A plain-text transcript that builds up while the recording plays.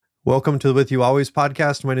Welcome to the With You Always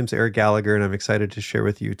podcast. My name is Eric Gallagher, and I'm excited to share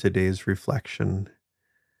with you today's reflection.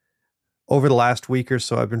 Over the last week or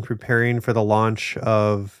so, I've been preparing for the launch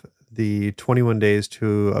of the 21 Days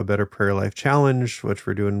to a Better Prayer Life Challenge, which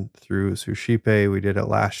we're doing through Sushipe. We did it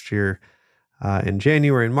last year in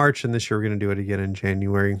January and March, and this year we're going to do it again in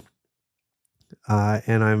January.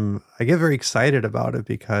 And I get very excited about it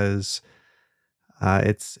because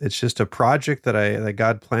it's just a project that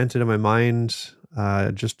God planted in my mind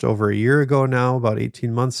just over a year ago now, about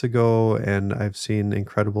 18 months ago, and I've seen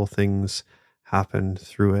incredible things happen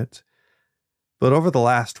through it. But over the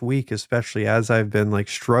last week, especially as I've been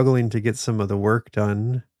struggling to get some of the work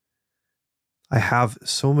done, I have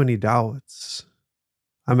so many doubts.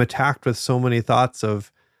 I'm attacked with so many thoughts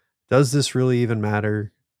of, does this really even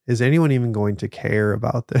matter? Is anyone even going to care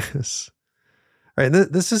about this? Right.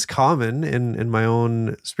 This is common in my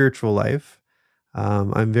own spiritual life.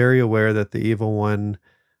 I'm very aware that the evil one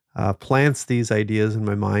plants these ideas in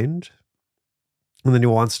my mind, and then he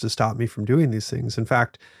wants to stop me from doing these things. In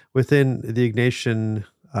fact, within the Ignatian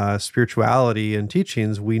spirituality and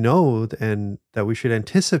teachings, we know that we should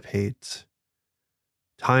anticipate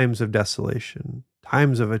times of desolation,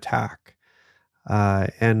 times of attack,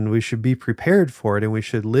 and we should be prepared for it, and we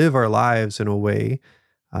should live our lives in a way,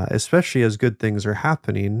 especially as good things are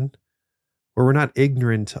happening, where we're not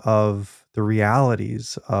ignorant of the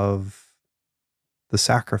realities of the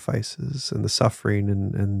sacrifices and the suffering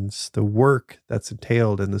and the work that's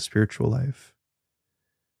entailed in the spiritual life.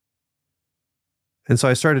 And so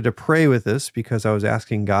I started to pray with this because I was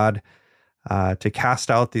asking God to cast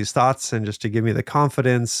out these thoughts and just to give me the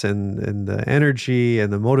confidence and the energy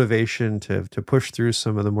and the motivation to push through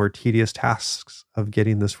some of the more tedious tasks of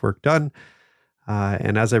getting this work done.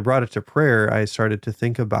 And as I brought it to prayer, I started to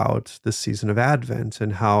think about this season of Advent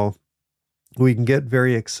and how we can get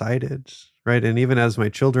very excited, right? And even as my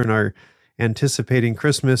children are anticipating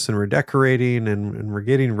Christmas and we're decorating and we're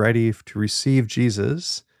getting ready to receive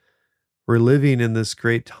Jesus, we're living in this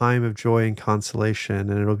great time of joy and consolation,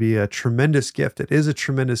 and it'll be a tremendous gift. It is a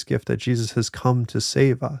tremendous gift that Jesus has come to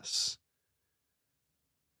save us.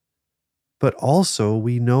 But also,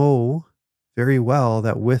 we know very well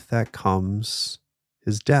that with that comes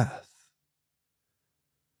his death.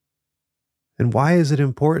 And why is it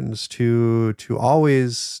important to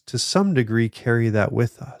always, to some degree, carry that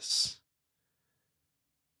with us?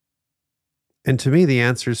 And to me, the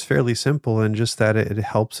answer is fairly simple, and just that it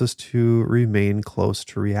helps us to remain close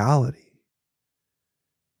to reality.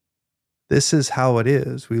 This is how it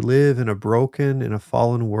is. We live in a broken, in a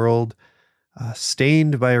fallen world,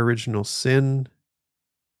 stained by original sin,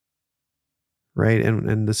 right?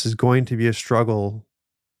 And this is going to be a struggle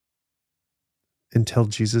until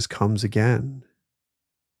Jesus comes again.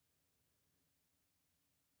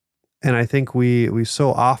 And I think we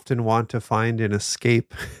so often want to find an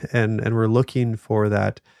escape, and we're looking for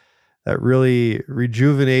that really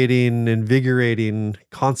rejuvenating, invigorating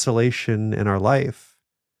consolation in our life,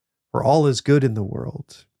 where all is good in the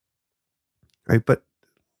world, right? But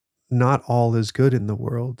not all is good in the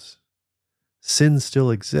world. Sin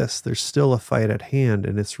still exists. There's still a fight at hand,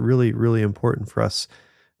 and it's really, really important for us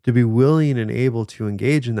to be willing and able to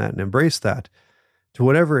engage in that and embrace that to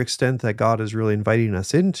whatever extent that God is really inviting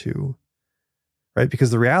us into, right? Because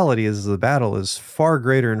the reality is the battle is far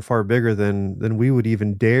greater and far bigger than we would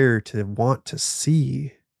even dare to want to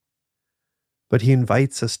see. But he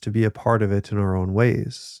invites us to be a part of it in our own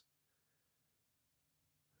ways.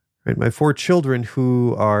 Right? My 4 children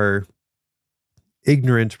who are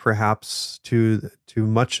ignorant perhaps to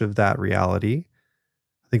much of that reality.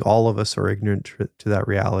 I think all of us are ignorant to that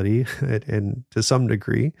reality and to some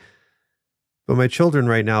degree. But my children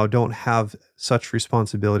right now don't have such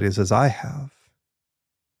responsibilities as I have.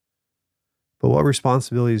 But what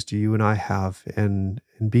responsibilities do you and I have in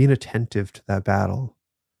being attentive to that battle,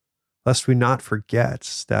 lest we not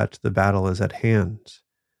forget that the battle is at hand?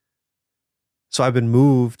 So I've been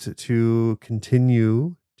moved to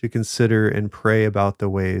continue to consider and pray about the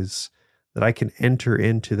ways that I can enter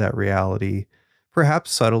into that reality,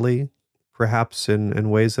 perhaps subtly, perhaps in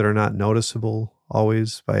ways that are not noticeable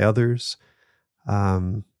always by others,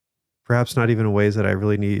 perhaps not even in ways that I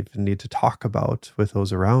really need to talk about with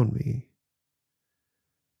those around me.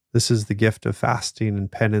 This is the gift of fasting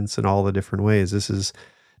and penance in all the different ways. This is,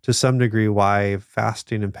 to some degree, why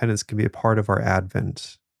fasting and penance can be a part of our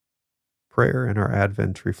Advent prayer and our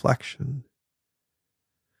Advent reflection.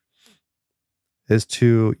 Is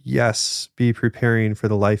to, yes, be preparing for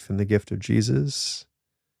the life and the gift of Jesus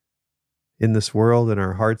in this world, in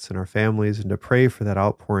our hearts and our families, and to pray for that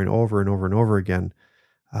outpouring over and over and over again.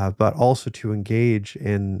 but also to engage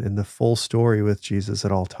in the full story with Jesus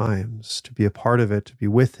at all times, to be a part of it, to be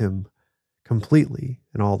with him completely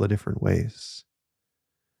in all the different ways.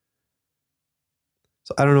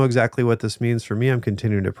 So I don't know exactly what this means for me. I'm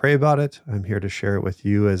continuing to pray about it. I'm here to share it with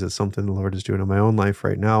you as it's something the Lord is doing in my own life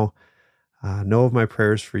right now. Know of my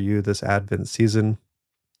prayers for you this Advent season.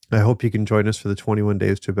 I hope you can join us for the 21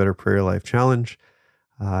 Days to a Better Prayer Life Challenge.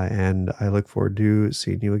 And I look forward to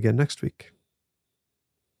seeing you again next week.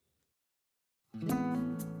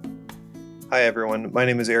 Hi, everyone. My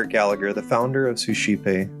name is Eric Gallagher, the founder of Suscipe,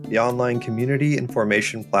 the online community and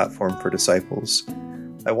formation platform for disciples.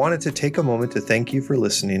 I wanted to take a moment to thank you for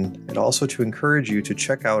listening and also to encourage you to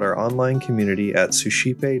check out our online community at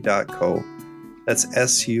suscipe.co. That's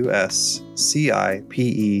suscipe.co.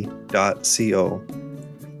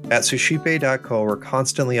 At suscipe.co, we're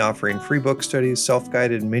constantly offering free book studies,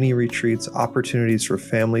 self-guided mini retreats, opportunities for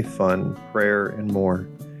family fun, prayer, and more.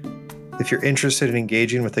 If you're interested in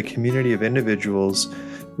engaging with a community of individuals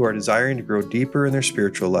who are desiring to grow deeper in their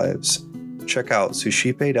spiritual lives, check out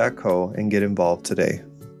suscipe.co and get involved today.